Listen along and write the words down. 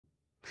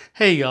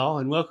Hey y'all,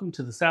 and welcome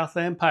to the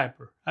Southland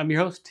Piper. I'm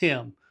your host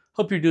Tim.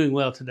 Hope you're doing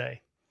well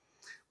today.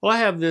 Well, I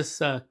have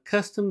this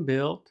custom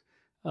built.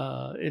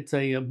 It's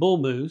a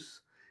bullmoose,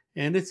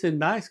 and it's in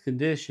nice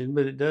condition,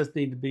 but it does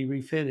need to be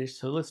refinished.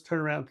 So let's turn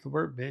around to the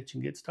workbench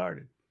and get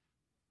started.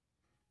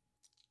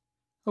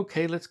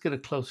 Okay, let's get a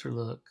closer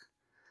look.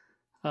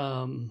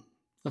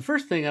 The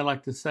first thing I'd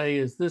like to say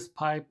is this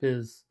pipe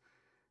is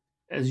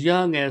as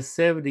young as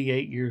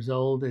 78 years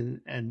old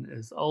and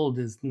as old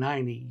as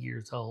 90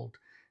 years old,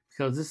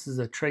 because this is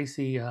a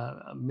Tracy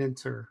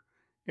Mincer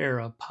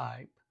era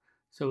pipe.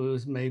 So it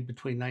was made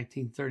between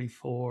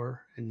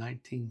 1934 and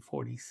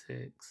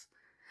 1946.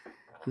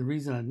 The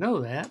reason I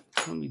know that,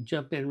 let me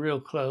jump in real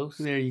close.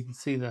 There you can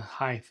see the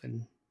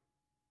hyphen.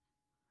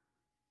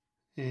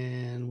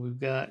 And we've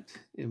got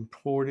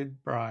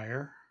imported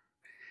briar.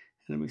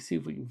 And let me see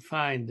if we can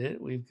find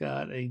it. We've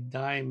got a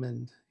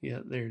diamond. Yeah,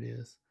 there it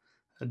is.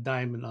 A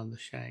diamond on the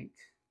shank.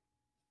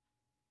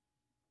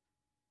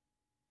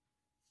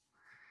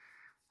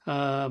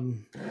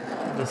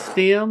 The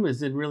stem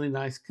is in really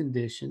nice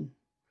condition.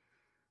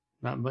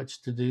 Not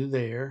much to do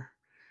there.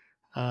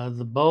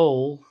 The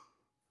bowl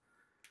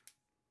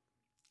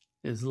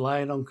is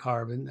light on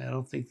carbon. I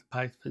don't think the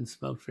pipe's been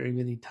smoked very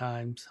many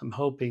times. I'm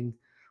hoping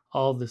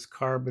all this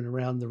carbon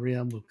around the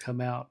rim will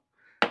come out,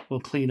 will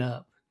clean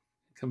up,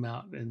 come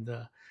out. And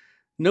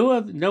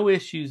no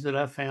issues that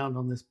I found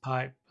on this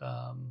pipe.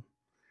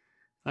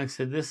 Like I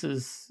said, this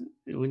is,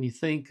 when you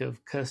think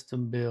of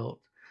custom built,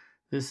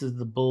 this is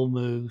the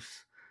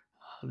Bullmoose.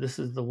 This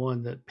is the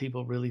one that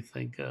people really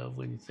think of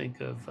when you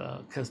think of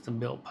custom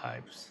built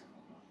pipes.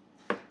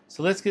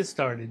 So let's get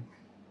started.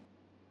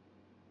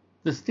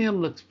 The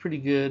stem looks pretty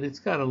good. It's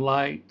got a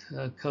light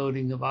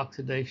coating of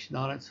oxidation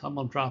on it, so I'm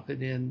going to drop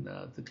it in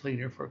the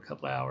cleaner for a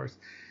couple of hours.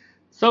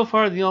 So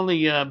far, the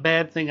only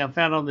bad thing I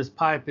found on this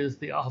pipe is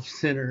the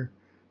off-center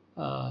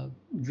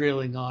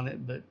drilling on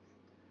it, but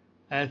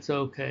that's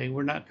okay.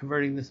 We're not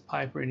converting this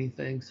pipe or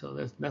anything, so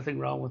there's nothing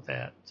wrong with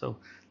that. So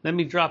let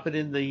me drop it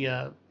in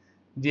the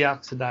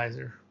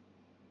deoxidizer.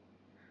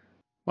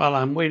 While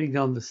I'm waiting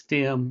on the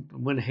stem, I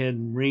went ahead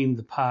and reamed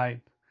the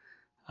pipe.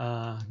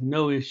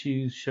 No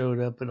issues showed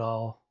up at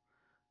all.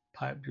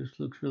 Pipe just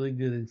looks really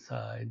good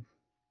inside.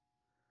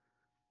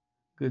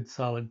 Good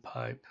solid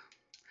pipe.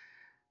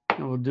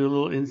 And we'll do a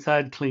little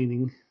inside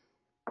cleaning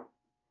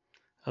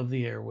of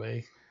the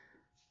airway.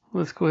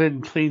 Let's go ahead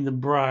and clean the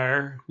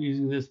briar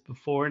using this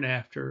before and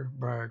after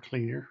briar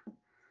cleaner.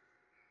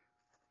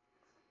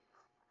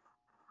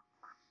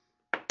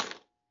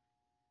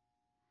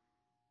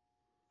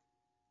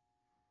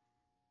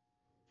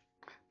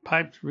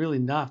 Pipe's really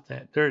not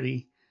that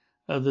dirty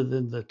other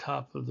than the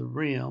top of the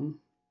rim.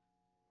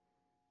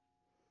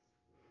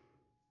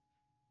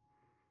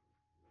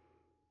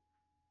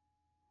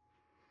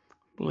 I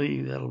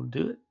believe that'll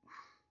do it.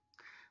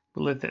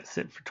 We'll let that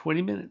sit for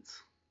 20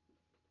 minutes.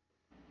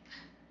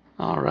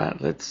 All right,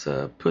 let's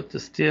put the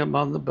stem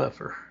on the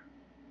buffer.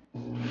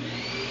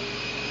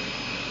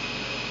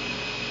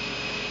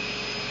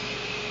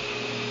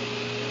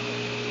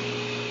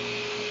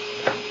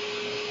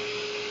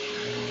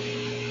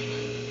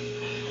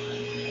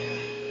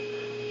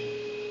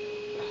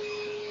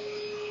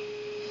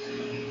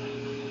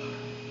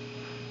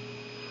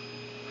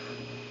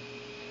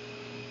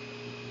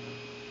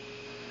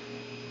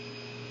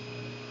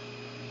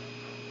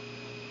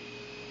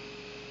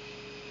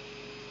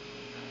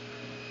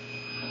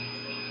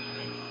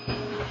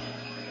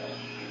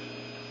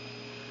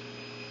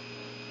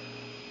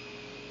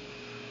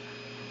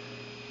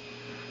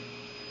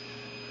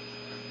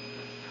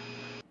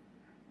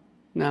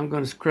 Now I'm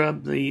going to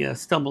scrub the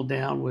stumble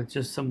down with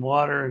just some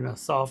water and a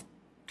soft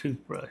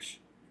toothbrush.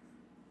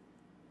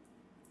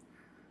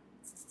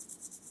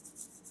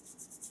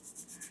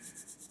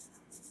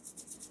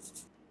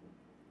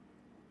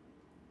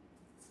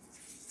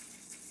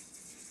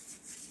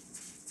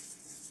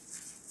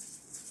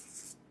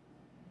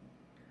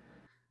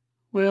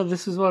 Well,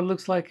 this is what it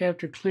looks like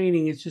after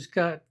cleaning. It's just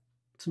got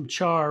some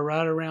char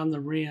right around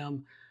the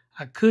rim.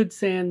 I could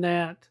sand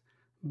that,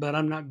 but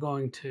I'm not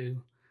going to.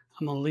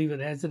 I'm going to leave it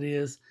as it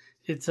is.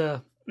 It's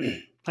a,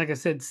 like I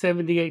said,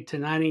 78 to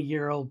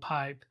 90-year-old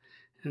pipe,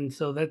 and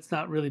so that's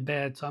not really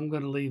bad, so I'm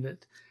going to leave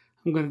it.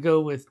 I'm going to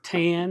go with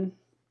tan.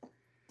 I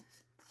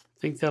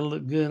think that'll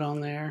look good on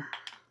there.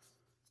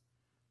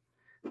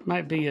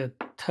 Might be a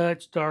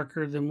touch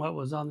darker than what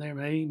was on there,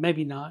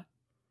 maybe not.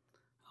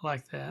 I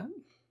like that.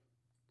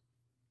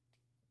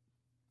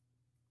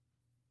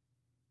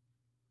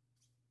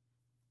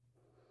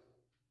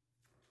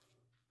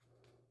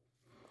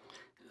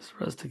 This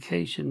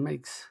rustication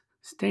makes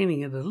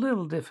staining it a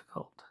little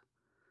difficult.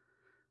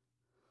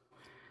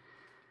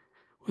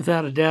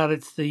 Without a doubt,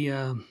 it's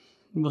the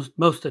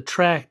most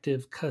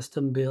attractive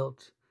custom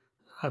built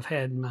I've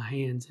had in my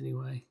hands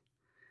anyway.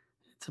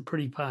 It's a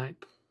pretty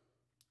pipe.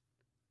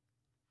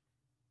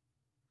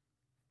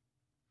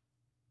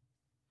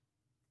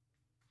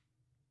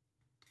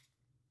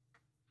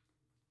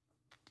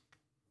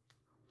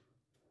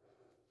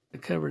 I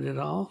covered it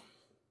all.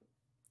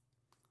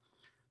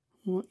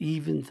 We'll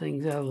even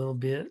things out a little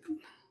bit.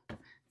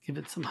 Give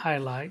it some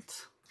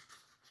highlights.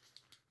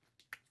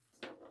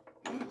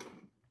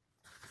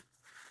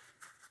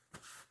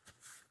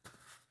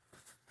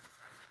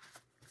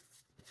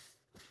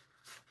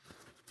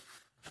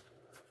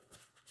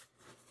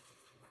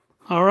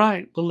 All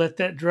right, we'll let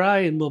that dry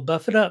and we'll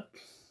buff it up.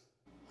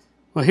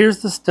 Well,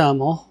 here's the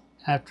stummel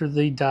after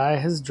the dye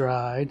has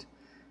dried.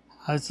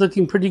 It's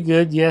looking pretty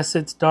good. Yes,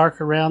 it's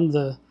dark around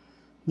the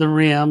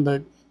rim,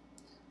 but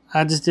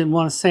I just didn't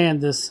want to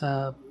sand this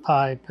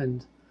pipe,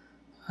 and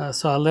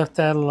so I left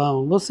that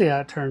alone. We'll see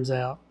how it turns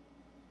out.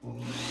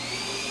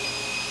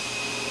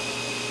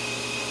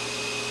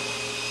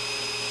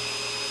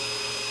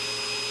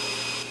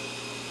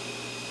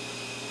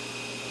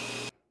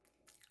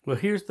 Well,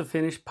 here's the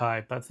finished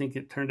pipe. I think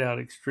it turned out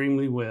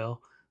extremely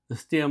well. The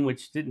stem,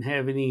 which didn't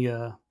have any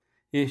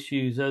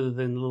issues other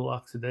than a little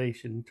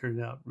oxidation, turned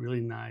out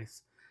really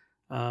nice.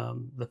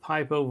 The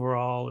pipe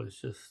overall is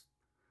just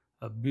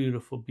a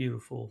beautiful,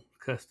 beautiful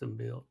custom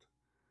built.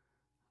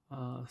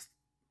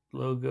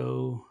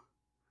 Logo,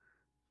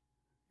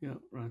 yep,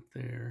 right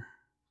there.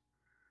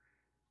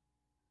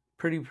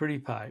 Pretty, pretty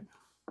pipe.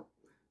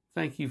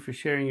 Thank you for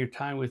sharing your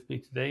time with me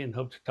today and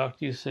hope to talk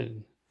to you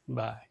soon.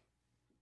 Bye.